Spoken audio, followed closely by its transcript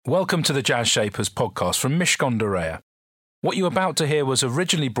Welcome to the Jazz Shapers podcast from Mishcon de Reya. What you're about to hear was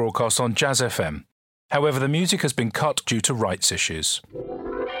originally broadcast on Jazz FM. However, the music has been cut due to rights issues.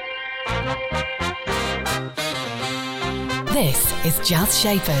 This is Jazz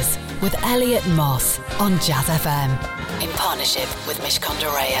Shapers with Elliot Moss on Jazz FM. In partnership with Mishcon de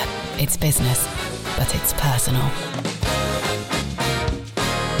Reya. It's business, but it's personal.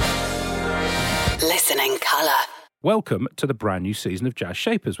 Listen in colour. Welcome to the brand new season of Jazz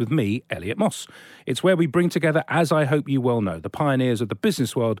Shapers with me, Elliot Moss. It's where we bring together, as I hope you well know, the pioneers of the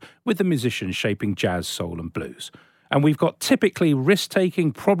business world with the musicians shaping jazz, soul and blues. And we've got typically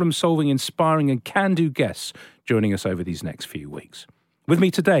risk-taking, problem-solving, inspiring and can-do guests joining us over these next few weeks. With me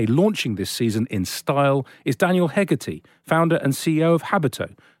today, launching this season in style, is Daniel Hegarty, founder and CEO of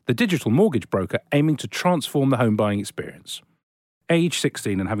Habito, the digital mortgage broker aiming to transform the home buying experience. Age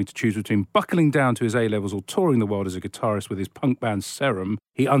 16 and having to choose between buckling down to his A-levels or touring the world as a guitarist with his punk band Serum,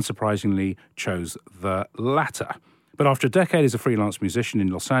 he unsurprisingly chose the latter. But after a decade as a freelance musician in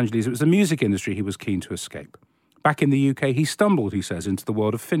Los Angeles, it was the music industry he was keen to escape. Back in the UK, he stumbled, he says, into the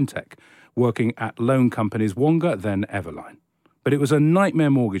world of fintech, working at loan companies Wonga, then Everline. But it was a nightmare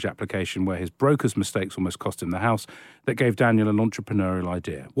mortgage application where his broker's mistakes almost cost him the house that gave Daniel an entrepreneurial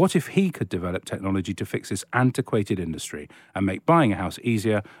idea. What if he could develop technology to fix this antiquated industry and make buying a house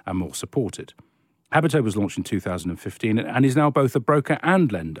easier and more supported? Habito was launched in 2015 and is now both a broker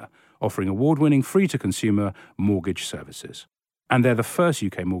and lender, offering award-winning free-to-consumer mortgage services. And they're the first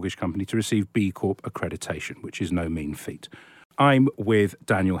UK mortgage company to receive B Corp accreditation, which is no mean feat. I'm with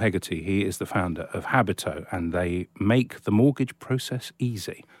Daniel Hegarty. He is the founder of Habito, and they make the mortgage process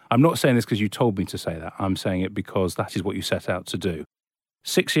easy. I'm not saying this because you told me to say that. I'm saying it because that is what you set out to do.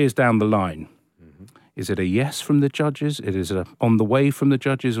 6 years down the line, Is it a yes from the judges? Is it on the way from the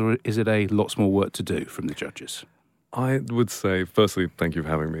judges, or is it a lots more work to do from the judges? I would say, firstly, thank you for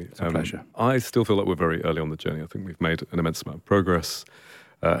having me. It's a pleasure. I still feel like we're very early on the journey. I think we've made an immense amount of progress.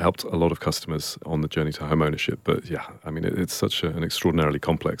 Helped a lot of customers on the journey to home ownership. But yeah, I mean, it's such an extraordinarily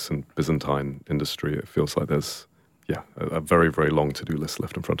complex and Byzantine industry. It feels like there's, a very, very long to-do list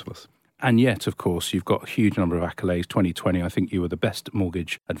left in front of us. And yet, of course, you've got a huge number of accolades. 2020, I think you were the best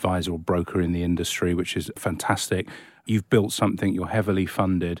mortgage advisor or broker in the industry, which is fantastic. You've built something, you're heavily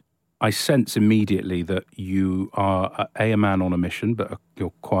funded. I sense immediately that you are, A, a man on a mission, but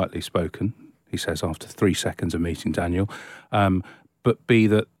you're quietly spoken, he says after 3 seconds of meeting Daniel. But B,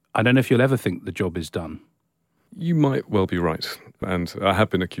 that I don't know if you'll ever think the job is done. You might well be right. And I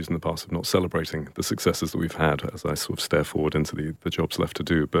have been accused in the past of not celebrating the successes that we've had as I sort of stare forward into the jobs left to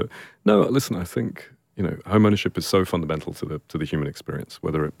do. But no, listen, I think, home ownership is so fundamental to the human experience,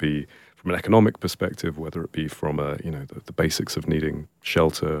 whether it be from an economic perspective, whether it be from the basics of needing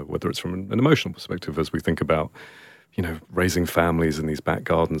shelter, whether it's from an emotional perspective as we think about raising families in these back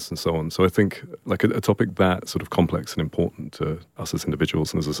gardens and so on. So I think like a topic that sort of complex and important to us as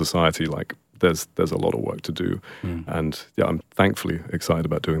individuals and as a society, like there's a lot of work to do. And I'm thankfully excited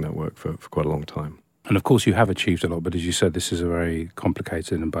about doing that work for quite a long time. And of course you have achieved a lot, but as you said, this is a very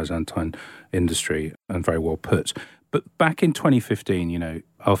complicated and Byzantine industry and very well put. But back in 2015, I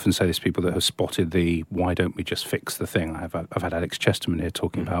often say this to people that have spotted the why don't we just fix the thing. I've had Alex Chesterman here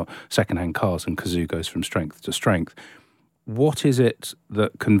talking about second-hand cars and Kazoo goes from strength to strength. What is it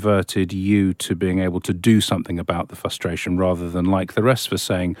that converted you to being able to do something about the frustration rather than like the rest of us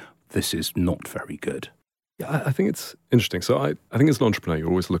saying, this is not very good? Yeah, I think it's interesting. So I think as an entrepreneur, you're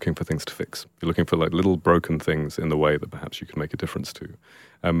always looking for things to fix. You're looking for like little broken things in the way that perhaps you can make a difference to.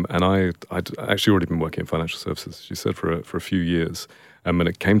 And I'd actually already been working in financial services, as you said, for a few years. And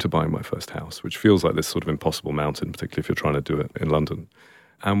it came to buying my first house, which feels like this sort of impossible mountain, particularly if you're trying to do it in London.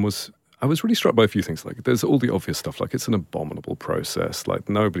 And I was really struck by a few things. Like there's all the obvious stuff, like it's an abominable process. Like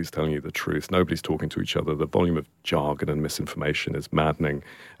nobody's telling you the truth. Nobody's talking to each other. The volume of jargon and misinformation is maddening.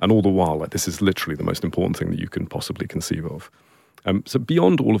 And all the while, like this is literally the most important thing that you can possibly conceive of. So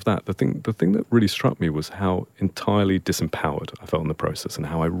beyond all of that, the thing that really struck me was how entirely disempowered I felt in the process and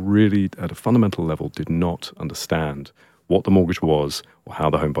how I really, at a fundamental level, did not understand what the mortgage was or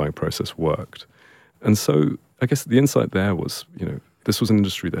how the home buying process worked. And so I guess the insight there was, this was an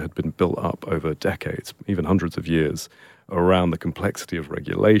industry that had been built up over decades, even hundreds of years, around the complexity of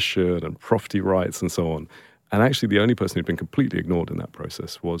regulation and property rights and so on. And actually the only person who'd been completely ignored in that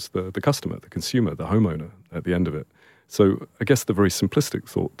process was the customer, the consumer, the homeowner at the end of it. So I guess the very simplistic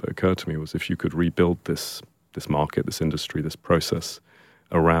thought that occurred to me was if you could rebuild this market, this industry, this process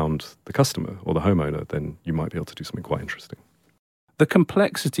around the customer or the homeowner, then you might be able to do something quite interesting. The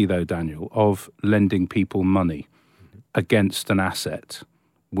complexity, though, Daniel, of lending people money against an asset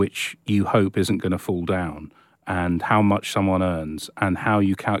which you hope isn't going to fall down and how much someone earns and how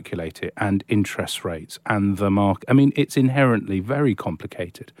you calculate it and interest rates and the market. I mean, it's inherently very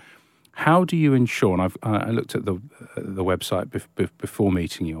complicated. How do you ensure, and I looked at the website before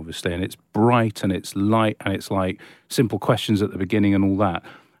meeting you, obviously, and it's bright and it's light and it's like simple questions at the beginning and all that.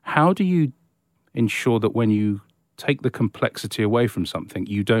 How do you ensure that when you take the complexity away from something,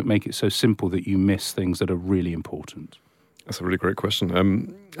 you don't make it so simple that you miss things that are really important? That's a really great question.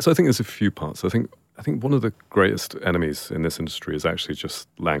 So I think there's a few parts. I think one of the greatest enemies in this industry is actually just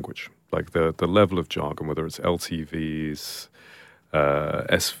language, like the level of jargon, whether it's LTVs,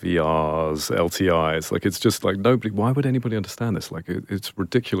 SVRs, LTIs. Like, it's just like why would anybody understand this? Like, it's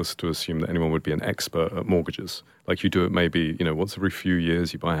ridiculous to assume that anyone would be an expert at mortgages. Like, you do it maybe, once every few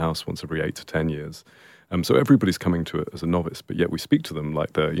years, you buy a house once every 8 to 10 years. So everybody's coming to it as a novice, but yet we speak to them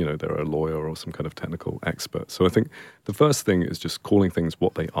like they're a lawyer or some kind of technical expert. So I think the first thing is just calling things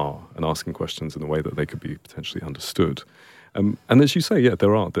what they are and asking questions in a way that they could be potentially understood. And as you say, yeah,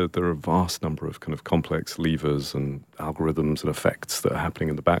 there are a vast number of kind of complex levers and algorithms and effects that are happening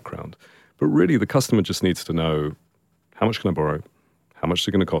in the background. But really, the customer just needs to know, how much can I borrow, how much is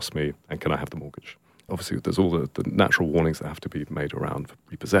it going to cost me, and can I have the mortgage? Obviously, there's all the natural warnings that have to be made around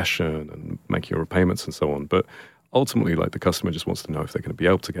repossession and making your repayments and so on. But ultimately, like, the customer just wants to know if they're going to be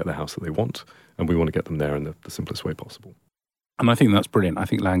able to get the house that they want, and we want to get them there in the simplest way possible. And I think that's brilliant. I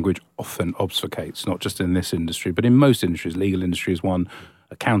think language often obfuscates, not just in this industry, but in most industries. Legal industry is one,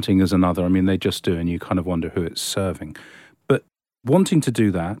 accounting is another. I mean, they just do, and you kind of wonder who it's serving. But wanting to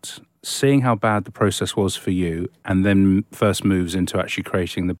do that, seeing how bad the process was for you, and then first moves into actually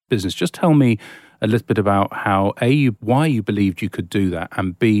creating the business, just tell me a little bit about how, A, why you believed you could do that,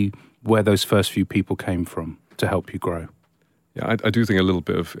 and B, where those first few people came from to help you grow. Yeah, I do think a little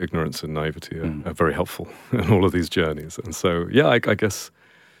bit of ignorance and naivety are very helpful in all of these journeys. And so, yeah, I guess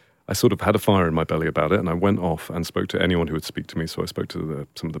I sort of had a fire in my belly about it, and I went off and spoke to anyone who would speak to me. So I spoke to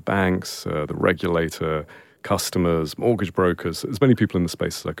some of the banks, the regulator, customers, mortgage brokers, as many people in the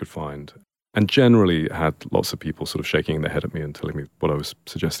space as I could find. And generally had lots of people sort of shaking their head at me and telling me what I was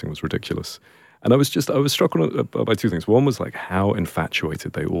suggesting was ridiculous. And I was struck by two things. One was like how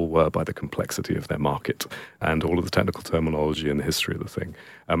infatuated they all were by the complexity of their market and all of the technical terminology and the history of the thing,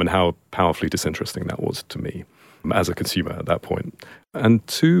 and how powerfully disinteresting that was to me as a consumer at that point. And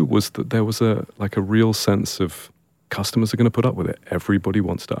two was that there was a real sense of customers are going to put up with it. Everybody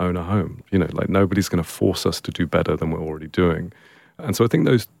wants to own a home. Like, nobody's going to force us to do better than we're already doing. And so I think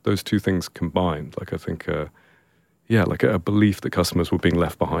those two things combined, like, I think... like a belief that customers were being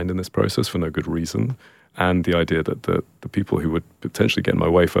left behind in this process for no good reason, and the idea that the people who would potentially get in my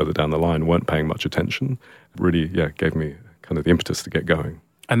way further down the line weren't paying much attention really, gave me kind of the impetus to get going.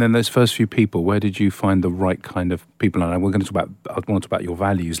 And then those first few people, where did you find the right kind of people? And I want to talk about your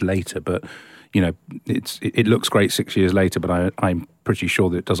values later, but it looks great 6 years later, but I'm pretty sure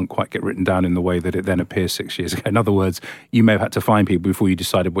that it doesn't quite get written down in the way that it then appears 6 years ago. In other words, you may have had to find people before you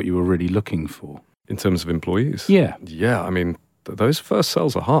decided what you were really looking for. In terms of employees? Yeah. Yeah, I mean, those first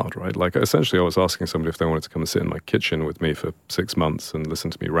sales are hard, right? Like, essentially, I was asking somebody if they wanted to come and sit in my kitchen with me for 6 months and listen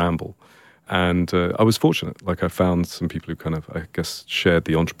to me ramble. And I was fortunate. Like, I found some people who kind of, I guess, shared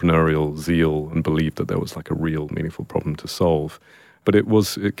the entrepreneurial zeal and believed that there was like a real meaningful problem to solve. But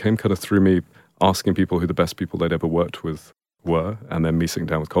it came kind of through me asking people who the best people they'd ever worked with were, and then me sitting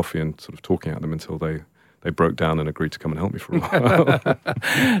down with coffee and sort of talking at them until they broke down and agreed to come and help me for a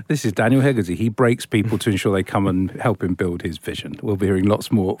while. This is Daniel Hegarty. He breaks people to ensure they come and help him build his vision. We'll be hearing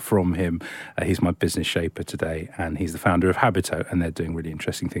lots more from him. He's my business shaper today, and he's the founder of Habito, and they're doing really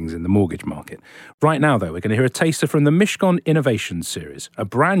interesting things in the mortgage market. Right now, though, we're going to hear a taster from the Mishcon Innovations series, a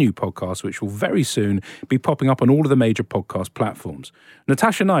brand new podcast which will very soon be popping up on all of the major podcast platforms.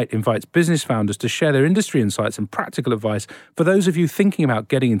 Natasha Knight invites business founders to share their industry insights and practical advice for those of you thinking about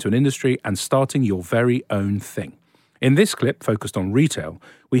getting into an industry and starting your very own thing. In this clip, focused on retail,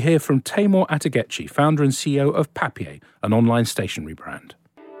 we hear from Taimur Ategetchi, founder and CEO of Papier, an online stationery brand.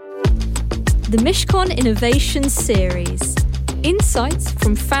 The Mishcon Innovation Series. Insights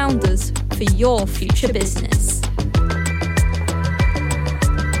from founders for your future business.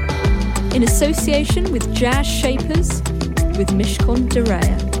 In association with Jazz Shapers, with Mishcon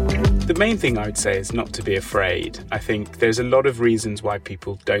Dereya. The main thing I would say is not to be afraid. I think there's a lot of reasons why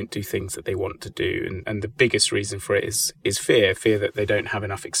people don't do things that they want to do. And the biggest reason for it is fear that they don't have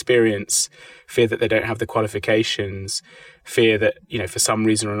enough experience, fear that they don't have the qualifications, fear that, for some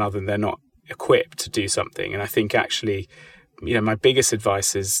reason or another, they're not equipped to do something. And I think actually, my biggest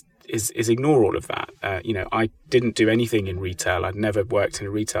advice is ignore all of that. I didn't do anything in retail. I'd never worked in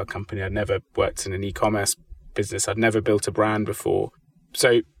a retail company. I'd never worked in an e-commerce business. I'd never built a brand before.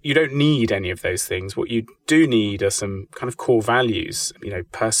 So you don't need any of those things. What you do need are some kind of core values,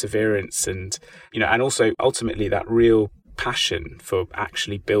 perseverance and also ultimately that real passion for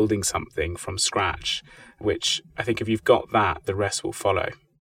actually building something from scratch, which I think if you've got that, the rest will follow.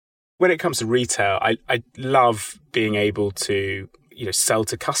 When it comes to retail, I love being able to sell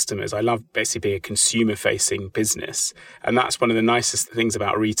to customers. I love basically being a consumer-facing business. And that's one of the nicest things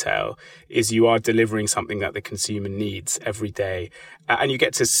about retail is you are delivering something that the consumer needs every day. And you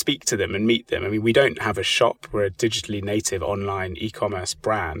get to speak to them and meet them. I mean, we don't have a shop. We're a digitally native online e-commerce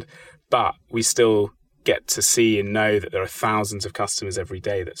brand, but we still get to see and know that there are thousands of customers every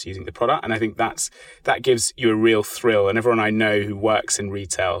day that's using the product. And I think that gives you a real thrill. And everyone I know who works in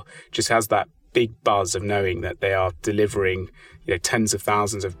retail just has that big buzz of knowing that they are delivering tens of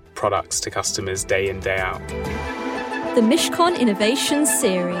thousands of products to customers day in, day out. The Mishcon Innovation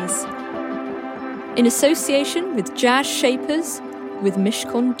Series, in association with Jazz Shapers with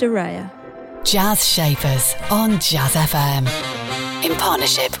Mishcon de Reya. Jazz Shapers on Jazz FM, in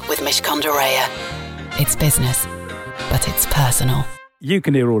partnership with Mishcon de Reya. It's business, but it's personal. You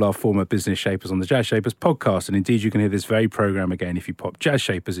can hear all our former business shapers on the Jazz Shapers podcast, and indeed you can hear this very programme again if you pop Jazz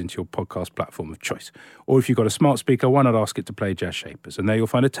Shapers into your podcast platform of choice. Or if you've got a smart speaker, why not ask it to play Jazz Shapers? And there you'll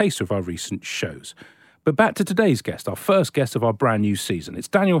find a taster of our recent shows. But back to today's guest, our first guest of our brand new season. It's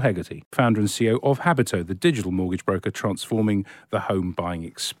Daniel Hegarty, founder and CEO of Habito, the digital mortgage broker transforming the home buying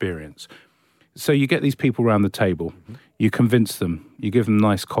experience. So you get these people around the table, you convince them, you give them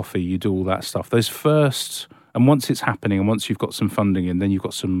nice coffee, you do all that stuff. Those first... And once it's happening and once you've got some funding in, then you've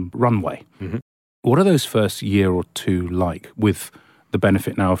got some runway. Mm-hmm. What are those first year or two like with the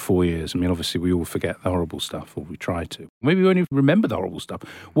benefit now of 4 years? I mean, obviously we all forget the horrible stuff, or we try to. Maybe we only remember the horrible stuff.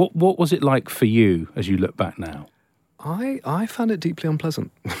 What was it like for you as you look back now? I found it deeply unpleasant,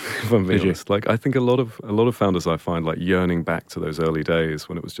 if I'm being honest. Like, I think a lot of founders I find like yearning back to those early days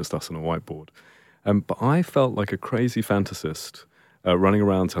when it was just us on a whiteboard. But I felt like a crazy fantasist running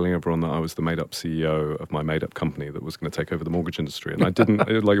around telling everyone that I was the made-up CEO of my made-up company that was going to take over the mortgage industry. And I didn't,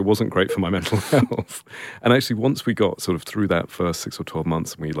 it wasn't great for my mental health. And actually, once we got sort of through that first 6 or 12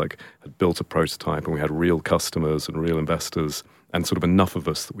 months and we had built a prototype and we had real customers and real investors and sort of enough of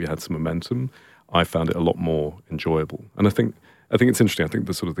us that we had some momentum, I found it a lot more enjoyable. And I think it's interesting. I think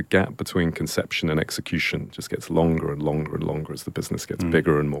the gap between conception and execution just gets longer and longer and longer as the business gets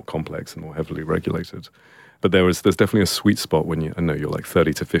bigger and more complex and more heavily regulated. But there's definitely a sweet spot when you're like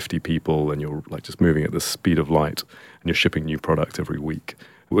 30 to 50 people and you're like just moving at the speed of light and you're shipping new product every week,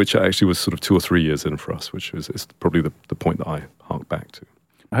 which actually was sort of 2 or 3 years in for us, which is probably the point that I hark back to.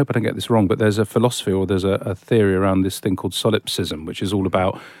 I hope I don't get this wrong, but there's a philosophy or there's a theory around this thing called solipsism, which is all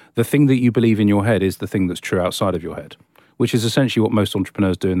about the thing that you believe in your head is the thing that's true outside of your head, which is essentially what most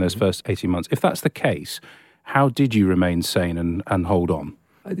entrepreneurs do in those first 18 months. If that's the case, how did you remain sane and hold on?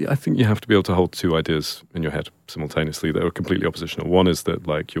 I think you have to be able to hold 2 ideas in your head simultaneously that are completely oppositional. One is that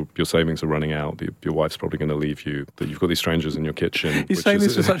like your savings are running out, your wife's probably going to leave you, that you've got these strangers in your kitchen. You're saying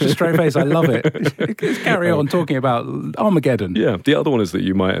this with such a straight face. I love it. Carry on talking about Armageddon. Yeah. The other one is that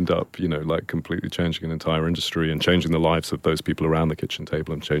you might end up, like completely changing an entire industry and changing the lives of those people around the kitchen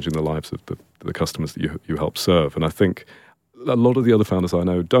table and changing the lives of the customers that you help serve. And I think a lot of the other founders I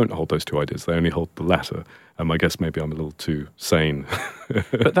know don't hold those 2 ideas. They only hold the latter. I guess maybe I'm a little too sane.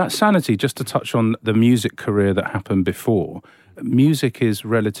 But that sanity, just to touch on the music career that happened before, music is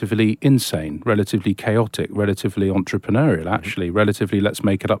relatively insane, relatively chaotic, relatively entrepreneurial, actually, relatively let's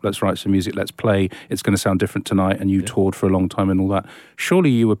make it up, let's write some music, let's play, it's going to sound different tonight, and you toured for a long time and all that.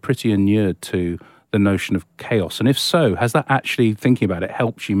 Surely you were pretty inured to the notion of chaos. And if so, has that actually, thinking about it,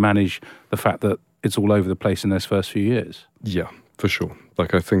 helped you manage the fact that it's all over the place in those first few years? Yeah, for sure.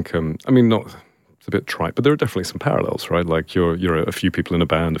 Like, I think, it's a bit trite, but there are definitely some parallels, right? Like you're a few people in a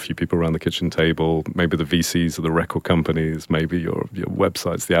band, a few people around the kitchen table, maybe the VCs or the record companies, maybe your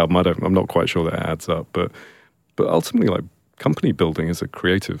website's the album. I'm not quite sure that adds up, but ultimately, like, company building is a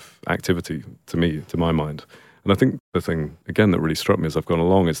creative activity to my mind. And I think the thing, again, that really struck me as I've gone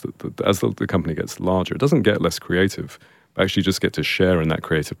along is that as the company gets larger, it doesn't get less creative, but actually just get to share in that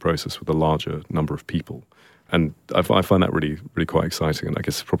creative process with a larger number of people. And I find that really, really quite exciting, and I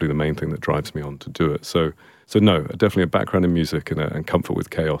guess it's probably the main thing that drives me on to do it. So no, definitely a background in music and comfort with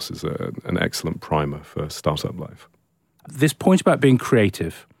chaos is an excellent primer for startup life. This point about being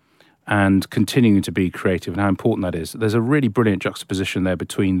creative and continuing to be creative and how important that is, there's a really brilliant juxtaposition there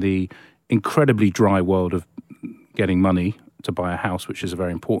between the incredibly dry world of getting money to buy a house, which is a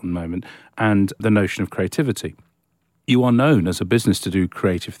very important moment, and the notion of creativity. You are known as a business to do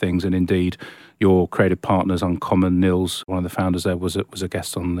creative things, and indeed your creative partners, Uncommon, Nils, one of the founders there, was a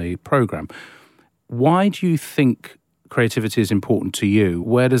guest on the programme. Why do you think creativity is important to you.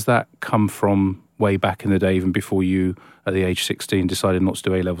 Where does that come from way back in the day, even before you, at the age 16, decided not to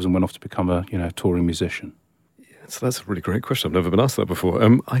do A-levels and went off to become a touring musician? So that's a really great question. I've never been asked that before.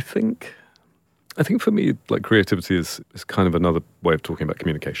 I think for me, like, creativity is kind of another way of talking about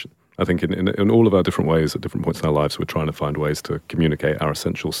communication. I think in all of our different ways, at different points in our lives, we're trying to find ways to communicate our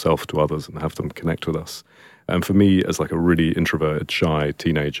essential self to others and have them connect with us. And for me, as like a really introverted, shy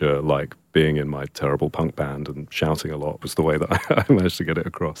teenager, like being in my terrible punk band and shouting a lot was the way that I managed to get it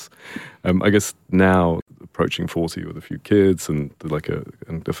across. I guess now, approaching 40 with a few kids and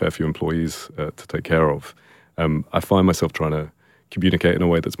a fair few employees to take care of, I find myself trying to communicate in a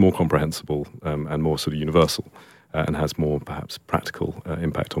way that's more comprehensible and more sort of universal and has more perhaps practical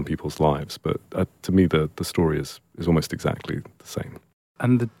impact on people's lives. But to me, the story is almost exactly the same.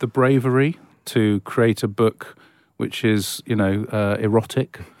 And the bravery to create a book which is,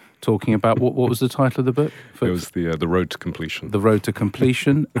 erotic, talking about, what was the title of the book? It was the Road to Completion. The Road to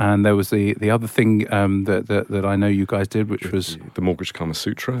Completion. And there was the other thing that I know you guys did, which was the Mortgage Kama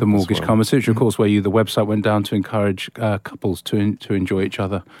Sutra. The Mortgage Kama Sutra, of course, where the website went down to encourage couples to enjoy each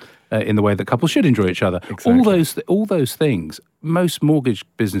other in the way that couples should enjoy each other. Exactly. All those things, most mortgage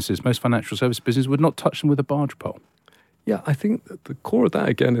businesses, most financial service businesses would not touch them with a barge pole. Yeah, I think the core of that,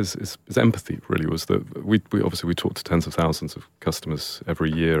 again, is empathy, really. Was that we talk to tens of thousands of customers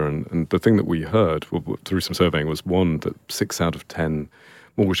every year, and the thing that we heard through some surveying was, one, that 6 out of 10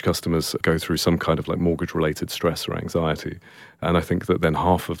 mortgage customers go through some kind of like mortgage-related stress or anxiety. And I think that then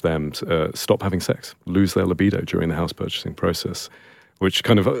half of them stop having sex, lose their libido during the house purchasing process, which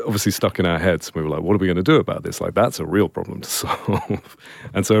kind of obviously stuck in our heads. We were like, what are we going to do about this? Like, that's a real problem to solve.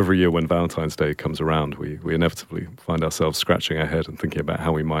 And so every year when Valentine's Day comes around, we inevitably find ourselves scratching our head and thinking about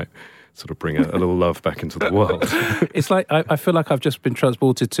how we might sort of bring a little love back into the world. It's like, I feel like I've just been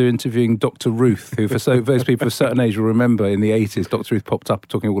transported to interviewing Dr. Ruth, who for those people of a certain age will remember in the 80s, Dr. Ruth popped up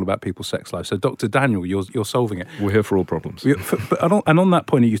talking all about people's sex lives. So Dr. Daniel, you're solving it. We're here for all problems. And on that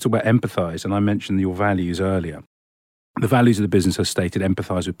point, you talk about empathise, and I mentioned your values earlier. The values of the business are stated: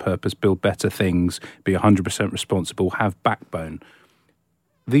 empathise with purpose, build better things, be 100% responsible, have backbone.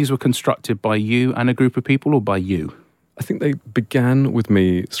 These were constructed by you and a group of people, or by you? I think they began with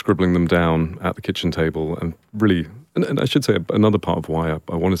me scribbling them down at the kitchen table, and really, and I should say another part of why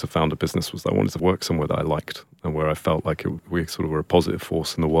I wanted to found a business was that I wanted to work somewhere that I liked and where I felt like we sort of were a positive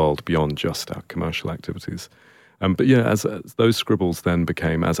force in the world beyond just our commercial activities. But yeah, as those scribbles then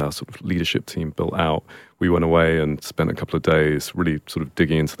became, as our sort of leadership team built out, we went away and spent a couple of days really sort of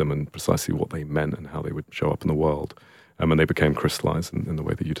digging into them and precisely what they meant and how they would show up in the world. And they became crystallized in the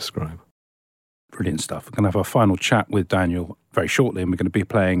way that you describe. Brilliant stuff. We're going to have our final chat with Daniel very shortly, and we're going to be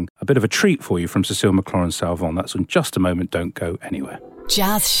playing a bit of a treat for you from Cécile McLaurin-Salvant. That's in just a moment. Don't go anywhere.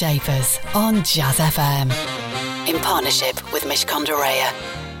 Jazz Shapers on Jazz FM. In partnership with Mishcon de Reya.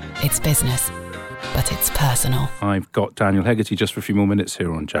 It's business, but it's personal. I've got Daniel Hegarty just for a few more minutes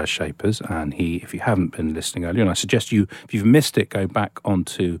here on Jazz Shapers, and if you haven't been listening earlier, and I suggest you, if you've missed it, go back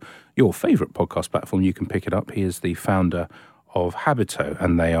onto your favourite podcast platform. You can pick it up. He is the founder of Habito,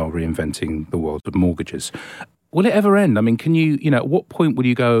 and they are reinventing the world of mortgages. Will it ever end? I mean, can you, at what point will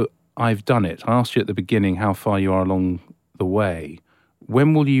you go, I've done it? I asked you at the beginning how far you are along the way.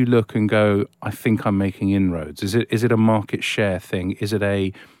 When will you look and go, I think I'm making inroads? Is it a market share thing? Is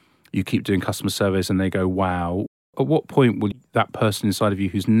it you keep doing customer surveys and they go, wow? At what point will that person inside of you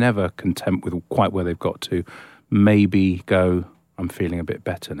who's never content with quite where they've got to maybe go, I'm feeling a bit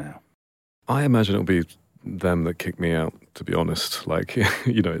better now? I imagine it'll be them that kick me out, to be honest. Like,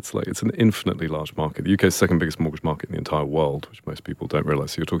 it's an infinitely large market. The UK is the second biggest mortgage market in the entire world, which most people don't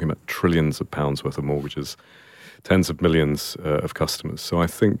realise. So you're talking about trillions of pounds worth of mortgages, tens of millions of customers. So I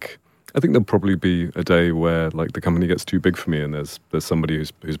think there'll probably be a day where like the company gets too big for me, and there's somebody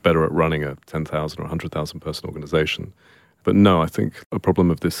who's better at running a 10,000 or 100,000 person organisation. But no, I think a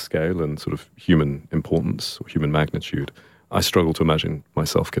problem of this scale and sort of human importance or human magnitude, I struggle to imagine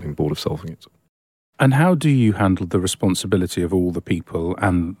myself getting bored of solving it. And how do you handle the responsibility of all the people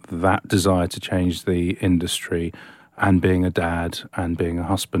and that desire to change the industry and being a dad and being a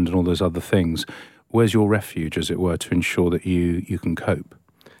husband and all those other things? Where's your refuge, as it were, to ensure that you can cope?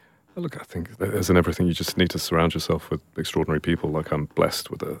 Look, I think as in everything, you just need to surround yourself with extraordinary people. Like, I'm blessed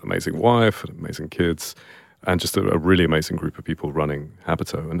with an amazing wife and amazing kids and just a really amazing group of people running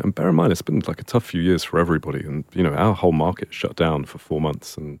Habito. And bear in mind, it's been like a tough few years for everybody. And, our whole market shut down for 4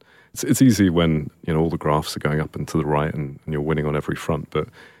 months. And it's easy when, all the graphs are going up and to the right and you're winning on every front. But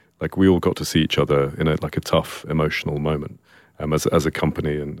like, we all got to see each other in a tough emotional moment as a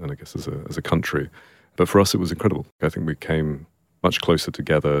company and I guess as a country. But for us, it was incredible. I think we came much closer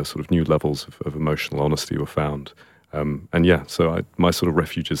together, sort of new levels of emotional honesty were found. And yeah, so my sort of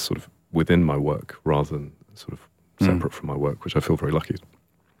refuge is sort of within my work rather than sort of separate from my work, which I feel very lucky.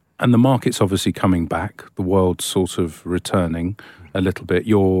 And the market's obviously coming back. The world's sort of returning a little bit.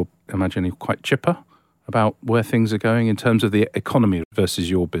 You're, imagining, quite chipper about where things are going in terms of the economy versus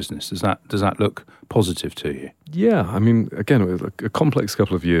your business. Does that look positive to you? Yeah, I mean, again, it was a complex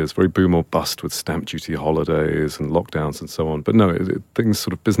couple of years, very boom or bust with stamp duty holidays and lockdowns and so on. But no, things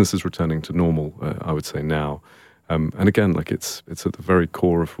sort of business is returning to normal, I would say now. And again, like it's at the very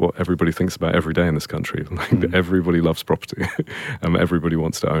core of what everybody thinks about every day in this country. Like everybody loves property. Everybody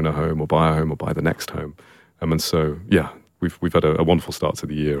wants to own a home or buy a home or buy the next home. And so, yeah, we've had a wonderful start to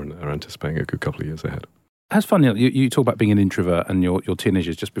the year and are anticipating a good couple of years ahead. That's funny. You talk about being an introvert and your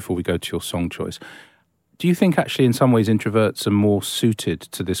teenagers just before we go to your song choice. Do you think actually in some ways introverts are more suited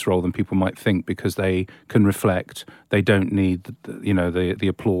to this role than people might think because they can reflect, they don't need the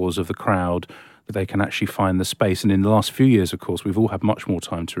applause of the crowd, they can actually find the space? And in the last few years, of course, we've all had much more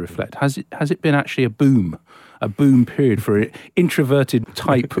time to reflect. Has it been actually a boom period for introverted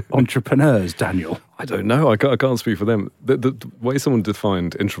type entrepreneurs, Daniel? I don't know. I can't speak for them. The way someone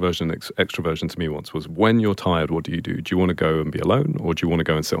defined introversion and extroversion to me once was, when you're tired, what do? Do you want to go and be alone, or do you want to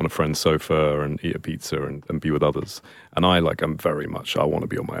go and sit on a friend's sofa and eat a pizza and be with others? And I'm very much, I want to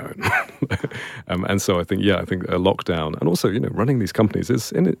be on my own. And so I think a lockdown and also, running these companies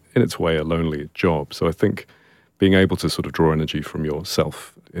is in its way a lonely job. So I think being able to sort of draw energy from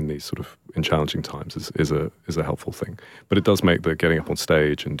yourself in these sort of in challenging times is a helpful thing. But it does make the getting up on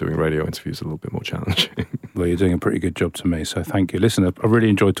stage and doing radio interviews a little bit more challenging. Well, you're doing a pretty good job to me, so thank you. Listen, I really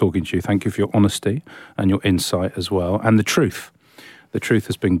enjoyed talking to you. Thank you for your honesty and your insight as well, and the truth. The truth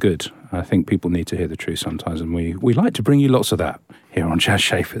has been good. I think people need to hear the truth sometimes, and we like to bring you lots of that here on Jazz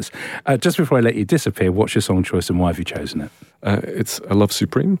Shapers. Just before I let you disappear, what's your song choice and why have you chosen it? It's A Love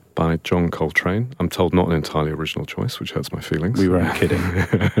Supreme by John Coltrane. I'm told not an entirely original choice, which hurts my feelings. We weren't kidding.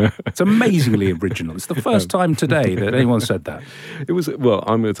 It's amazingly original. It's the first time today that anyone said that. It was, I'm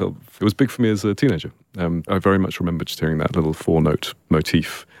going to tell, it was big for me as a teenager. I very much remember just hearing that little 4-note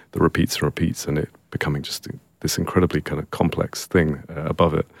motif that repeats and repeats, and it becoming just this incredibly kind of complex thing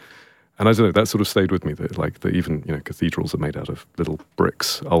above it. And I don't know, that sort of stayed with me, that even, cathedrals are made out of little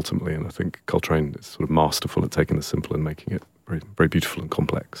bricks ultimately. And I think Coltrane is sort of masterful at taking the simple and making it very, very beautiful and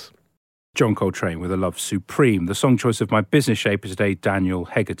complex. John Coltrane with A Love Supreme, the song choice of my business shaper today, Daniel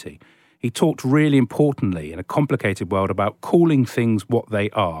Hegarty. He talked really importantly in a complicated world about calling things what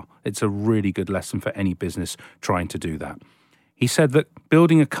they are. It's a really good lesson for any business trying to do that. He said that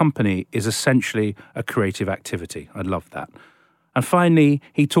building a company is essentially a creative activity. I love that. And finally,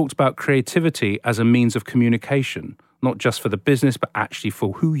 he talked about creativity as a means of communication, not just for the business, but actually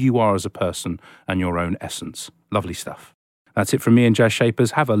for who you are as a person and your own essence. Lovely stuff. That's it from me and Jazz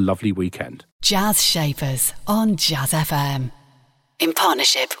Shapers. Have a lovely weekend. Jazz Shapers on Jazz FM. In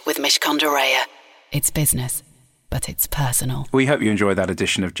partnership with Mishcon de Reya. It's business, but it's personal. We hope you enjoyed that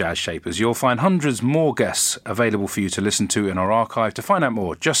edition of Jazz Shapers. You'll find hundreds more guests available for you to listen to in our archive. To find out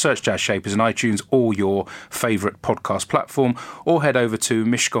more, just search Jazz Shapers in iTunes or your favourite podcast platform, or head over to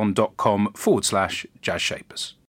mishcon.com/Jazz Shapers.